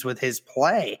issues with his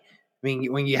play. I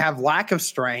mean, when you have lack of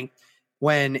strength,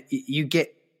 when you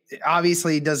get,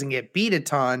 obviously he doesn't get beat a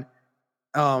ton.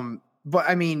 But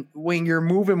I mean, when you're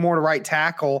moving more to right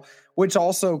tackle, which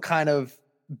also kind of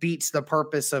beats the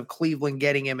purpose of Cleveland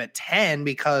getting him at 10,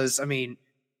 because I mean,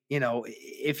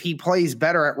 if he plays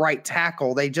better at right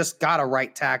tackle, they just got a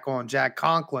right tackle on Jack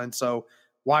Conklin. So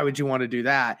why would you want to do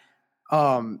that?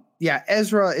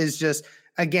 Ezra is just,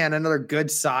 again, another good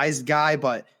sized guy,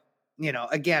 but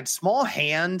again, small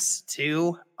hands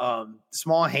too.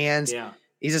 Small hands. Yeah.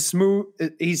 He's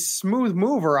smooth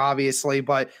mover, obviously,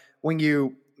 but when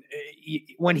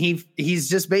he's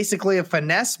just basically a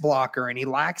finesse blocker and he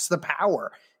lacks the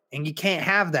power, and you can't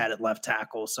have that at left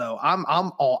tackle. So I'm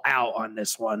all out on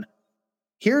this one.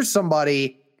 Here's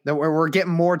somebody that we're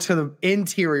getting more to the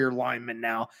interior lineman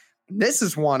now. This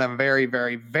is one I'm very,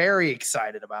 very, very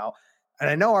excited about. And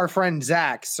I know our friend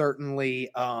Zach certainly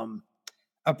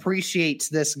appreciates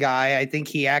this guy. I think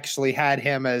he actually had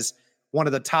him as one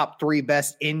of the top 3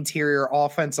 best interior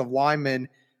offensive linemen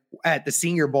at the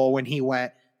Senior Bowl when he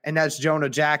went. And that's Jonah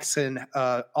Jackson,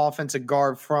 offensive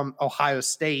guard from Ohio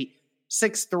State.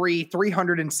 6'3",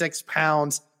 306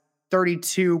 pounds,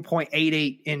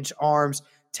 32.88-inch arms,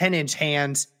 10-inch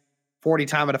hands, 40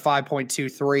 time at a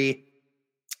 5.23.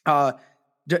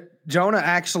 Jonah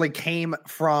actually came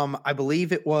from, I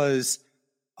believe it was,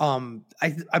 I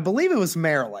believe it was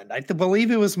Maryland. I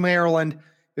believe it was Maryland.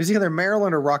 It was either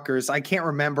Maryland or Rutgers. I can't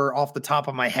remember off the top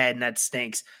of my head, and that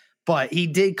stinks. But he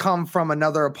did come from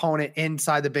another opponent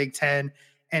inside the Big Ten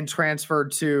and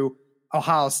transferred to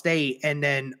Ohio State, and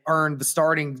then earned the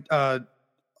starting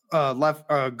left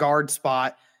guard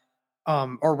spot,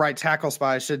 or right tackle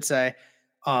spot, I should say.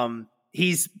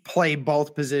 He's played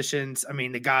both positions. I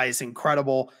mean, the guy is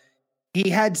incredible. He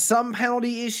had some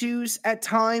penalty issues at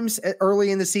times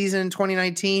early in the season in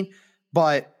 2019,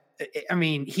 but I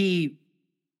mean, he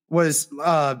was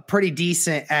pretty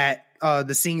decent at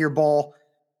the Senior Bowl.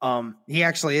 He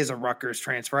actually is a Rutgers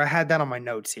transfer. I had that on my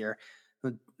notes here.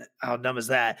 How dumb is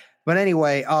that? But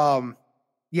anyway,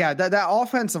 that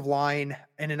offensive line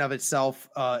in and of itself,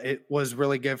 it was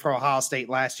really good for Ohio State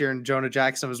last year, and Jonah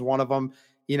Jackson was one of them.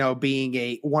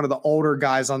 Being one of the older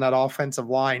guys on that offensive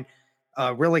line,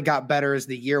 really got better as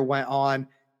the year went on.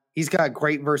 He's got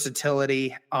great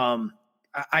versatility.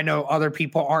 I know other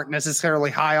people aren't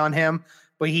necessarily high on him,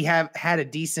 but he had a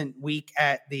decent week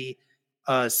at the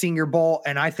Senior Bowl,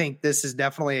 and I think this is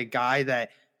definitely a guy that,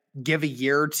 give a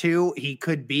year or two, he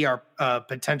could be our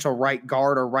potential right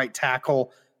guard or right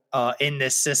tackle in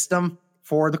this system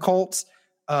for the Colts.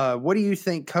 What do you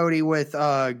think, Cody, with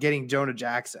getting Jonah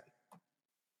Jackson?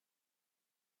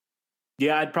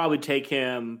 Yeah, I'd probably take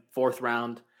him 4th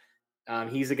round.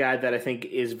 He's a guy that I think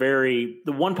is the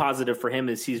one positive for him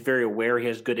is he's very aware. He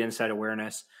has good inside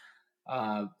awareness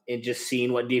and just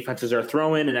seeing what defenses are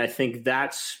throwing. And I think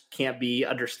can't be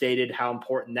understated how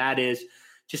important that is.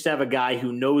 Just to have a guy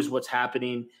who knows what's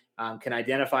happening, can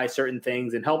identify certain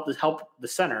things and help the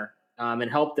center and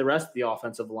help the rest of the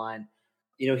offensive line.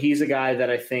 He's a guy that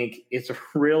I think is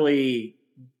really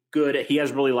good. He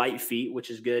has really light feet, which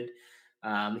is good.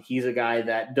 He's a guy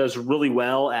that does really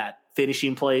well at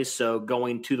finishing plays, so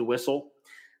going to the whistle.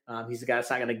 He's a guy that's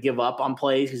not going to give up on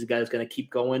plays. He's a guy that's going to keep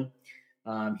going.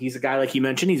 He's a guy, like you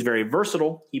mentioned, he's very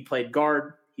versatile. He played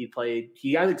guard. I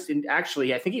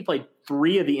think he played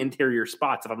 3 of the interior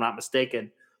spots, if I'm not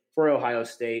mistaken, for Ohio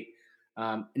State.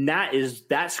 And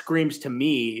that screams to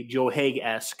me Joe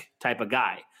Hague-esque type of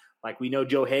guy. Like, we know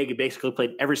Joe Hague basically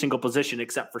played every single position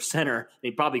except for center.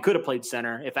 He probably could have played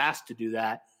center if asked to do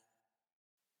that.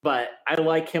 But I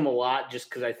like him a lot just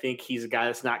because I think he's a guy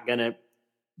that's not going to,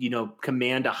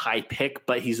 command a high pick,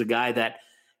 but he's a guy that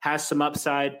has some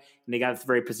upside, and the guy that's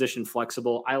very position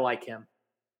flexible. I like him.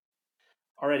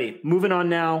 Alrighty, moving on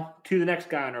now to the next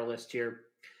guy on our list here.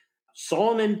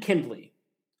 Solomon Kindley,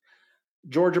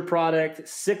 Georgia product,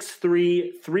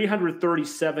 6'3",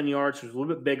 337 yards, was a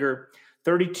little bit bigger,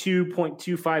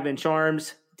 32.25-inch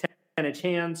arms, 10-inch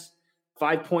hands,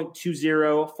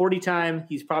 5.20, 40 time.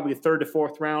 He's probably a 3rd to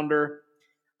 4th rounder.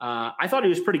 I thought he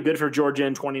was pretty good for Georgia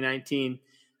in 2019.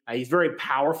 He's very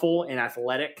powerful and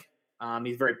athletic.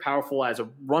 He's very powerful as a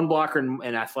run blocker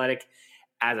and athletic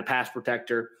as a pass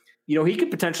protector. He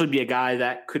could potentially be a guy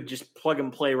that could just plug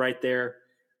and play right there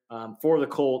for the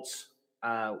Colts.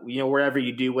 wherever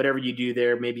you do, whatever you do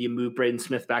there, maybe you move Braden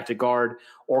Smith back to guard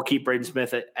or keep Braden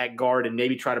Smith at guard and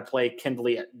maybe try to play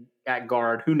Kindley at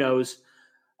guard. Who knows?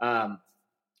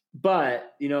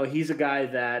 But, he's a guy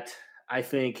that I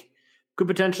think could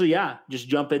potentially, just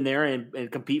jump in there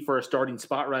and compete for a starting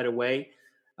spot right away,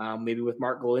 maybe with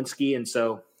Mark Golinski. And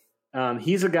so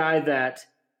he's a guy that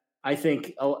I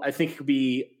think could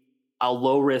be a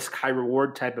low risk, high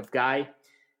reward type of guy.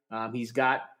 He's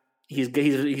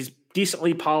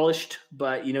decently polished,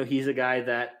 but he's a guy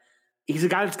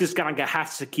that's just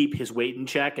has to keep his weight in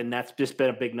check, and that's just been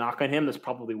a big knock on him. That's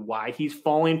probably why he's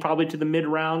falling probably to the mid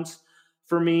rounds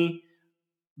for me.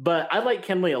 But I like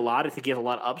Kindley a lot. I think he has a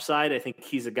lot of upside. I think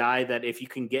he's a guy that if you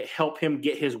can help him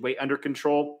get his weight under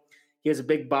control, he has a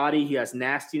big body, he has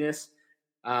nastiness,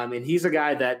 and he's a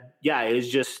guy that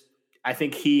I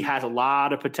think he has a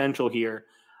lot of potential here,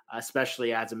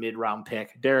 especially as a mid-round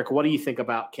pick. Derek, what do you think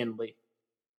about Kindley?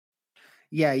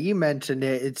 Yeah, you mentioned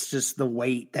it. It's just the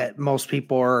weight that most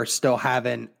people are still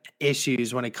having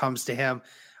issues when it comes to him.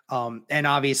 And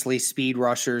obviously speed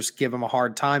rushers give him a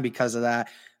hard time because of that.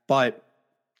 But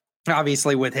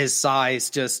obviously with his size,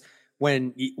 just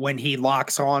when he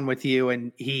locks on with you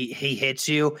and he hits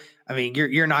you, I mean,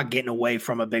 you're not getting away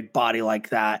from a big body like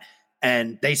that.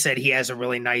 And they said he has a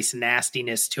really nice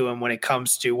nastiness to him when it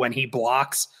comes to when he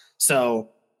blocks. So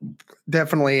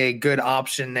definitely a good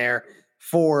option there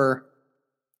for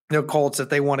the Colts if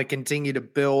they want to continue to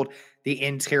build the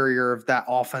interior of that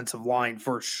offensive line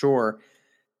for sure.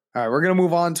 All right, we're going to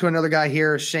move on to another guy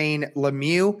here, Shane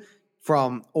Lemieux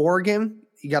from Oregon.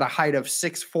 He got a height of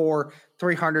 6'4",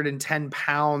 310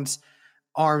 pounds,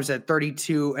 arms at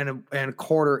 32 and a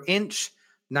quarter inch,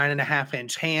 9.5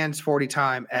 inch hands, 40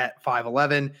 time at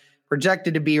 5'11",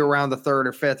 projected to be around the third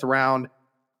or fifth round.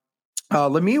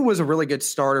 Lemieux was a really good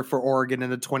starter for Oregon in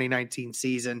the 2019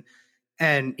 season,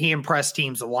 and he impressed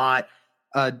teams a lot.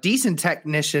 A decent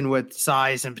technician with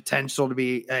size and potential to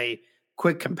be a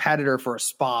quick competitor for a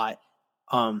spot.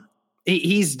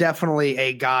 He's definitely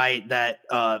a guy that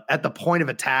at the point of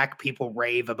attack, people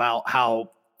rave about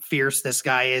how fierce this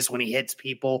guy is when he hits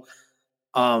people.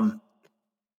 I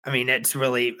mean, it's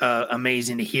really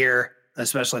amazing to hear,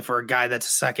 especially for a guy that's a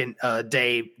second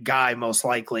day guy, most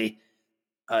likely.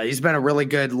 He's been a really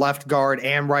good left guard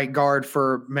and right guard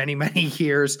for many, many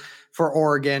years for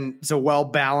Oregon. He's a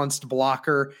well-balanced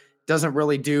blocker. Doesn't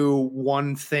really do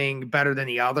one thing better than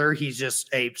the other. He's just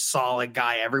a solid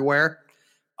guy everywhere.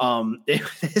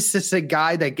 If this is a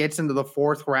guy that gets into the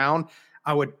fourth round,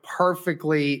 I would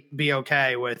perfectly be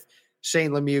okay with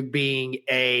Shane Lemieux being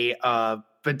a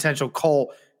potential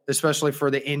Colt, especially for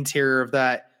the interior of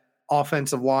that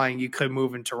offensive line. You could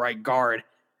move into right guard.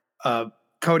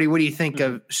 Cody, what do you think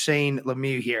of Shane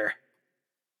Lemieux here?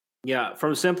 Yeah,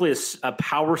 from simply a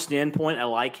power standpoint, I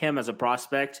like him as a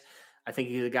prospect. I think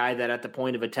he's a guy that at the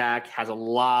point of attack has a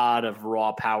lot of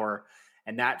raw power,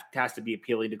 and that has to be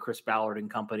appealing to Chris Ballard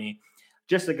and company.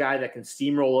 Just a guy that can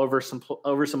steamroll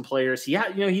over some players.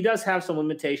 He does have some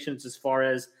limitations as far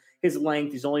as his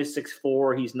length. He's only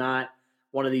 6'4". He's not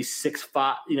one of these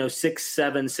 6'5",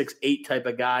 6'7", 6'8" type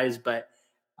of guys, but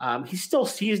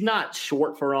he's not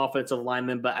short for an offensive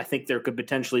lineman, but I think there could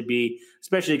potentially be,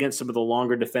 especially against some of the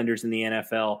longer defenders in the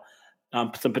NFL,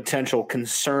 some potential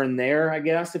concern there, I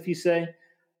guess, if you say.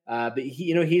 But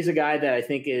he's a guy that I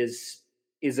think is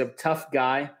a tough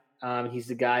guy. He's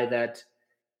a guy that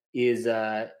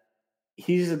I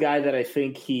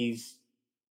think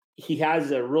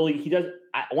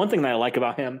one thing that I like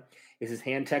about him is his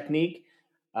hand technique.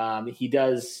 He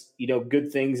does,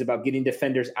 good things about getting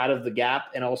defenders out of the gap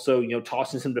and also,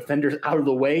 tossing some defenders out of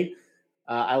the way.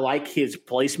 I like his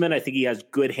placement. I think he has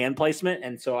good hand placement.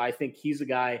 And so I think he's a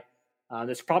guy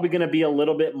that's probably going to be a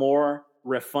little bit more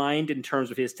refined in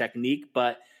terms of his technique,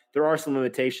 but there are some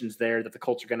limitations there that the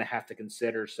Colts are going to have to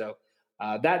consider. So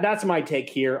that's my take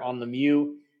here on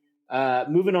Lemieux.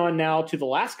 Moving on now to the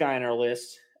last guy on our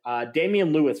list,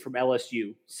 Damian Lewis from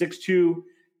LSU, 6'2",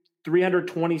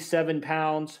 327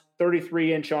 pounds,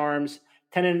 33-inch arms,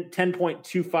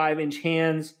 10.25-inch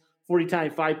hands, 40 time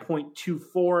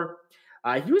 5.24.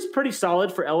 He was pretty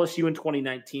solid for LSU in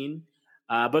 2019,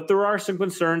 but there are some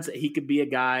concerns that he could be a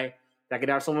guy that could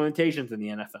have some limitations in the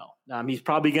NFL. He's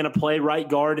probably going to play right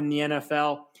guard in the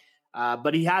NFL,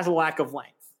 but he has a lack of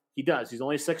length. He does. He's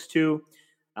only 6'2",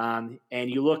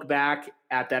 and you look back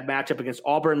at that matchup against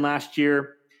Auburn last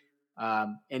year,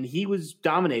 and he was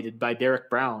dominated by Derek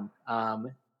Brown.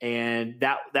 And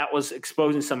that was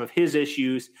exposing some of his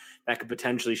issues that could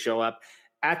potentially show up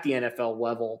at the NFL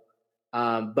level.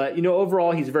 But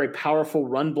overall, he's a very powerful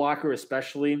run blocker,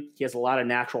 especially. He has a lot of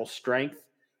natural strength.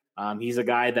 He's a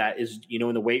guy that is,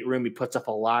 in the weight room, he puts up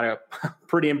a lot of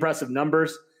pretty impressive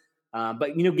numbers.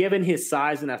 But, given his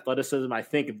size and athleticism, I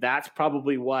think that's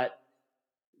probably what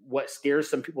scares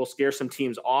some people, scares some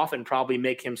teams off, and probably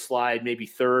make him slide maybe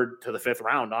third to the fifth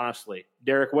round, honestly.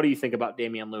 Derek, what do you think about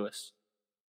Damian Lewis?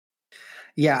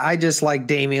 Yeah, I just like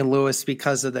Damian Lewis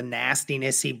because of the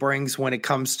nastiness he brings when it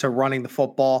comes to running the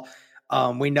football.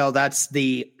 We know that's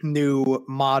the new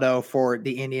motto for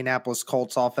the Indianapolis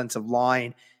Colts offensive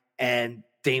line, and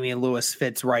Damian Lewis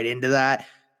fits right into that.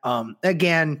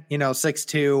 Again,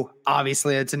 6'2",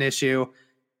 obviously it's an issue,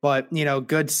 but,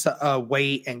 good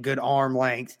weight and good arm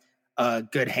length,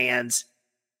 good hands.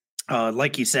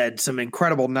 Like you said, some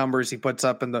incredible numbers he puts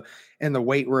up in the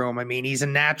weight room. I mean, he's a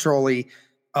naturally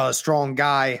strong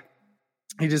guy.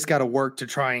 He just got to work to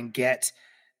try and get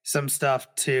some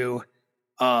stuff to,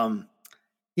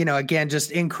 again,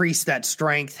 just increase that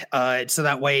strength. So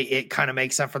that way it kind of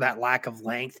makes up for that lack of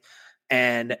length.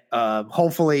 And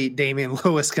hopefully Damian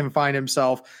Lewis can find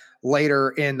himself later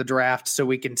in the draft so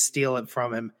we can steal it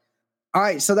from him. All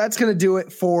right, so that's going to do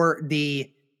it for the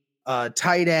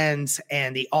tight ends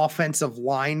and the offensive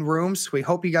line rooms. We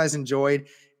hope you guys enjoyed.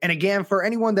 And again, for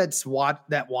anyone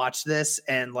that watched this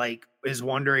and is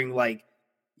wondering,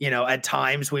 at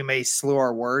times we may slew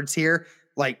our words here,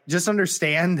 just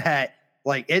understand that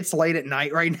it's late at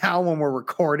night right now when we're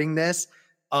recording this.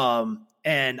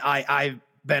 And I've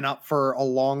been up for a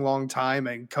long, long time,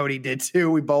 and Cody did too.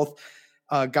 We both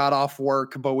got off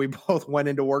work, but we both went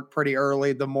into work pretty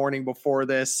early the morning before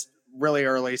this, really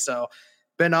early. So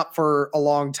been up for a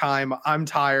long time. I'm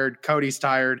tired. Cody's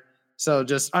tired. So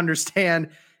just understand,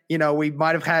 we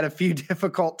might have had a few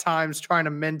difficult times trying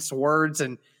to mince words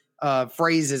and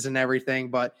phrases and everything.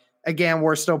 But again,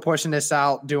 we're still pushing this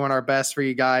out, doing our best for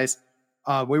you guys.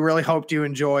 We really hoped you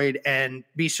enjoyed, and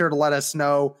be sure to let us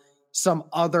know some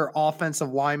other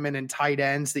offensive linemen and tight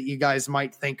ends that you guys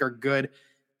might think are good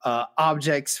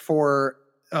objects for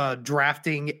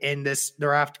drafting in this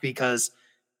draft, because,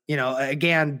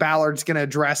 again, Ballard's going to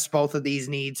address both of these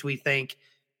needs, we think,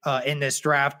 in this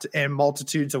draft in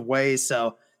multitudes of ways.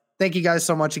 So thank you guys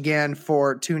so much again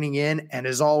for tuning in. And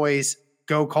as always,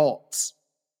 go Colts.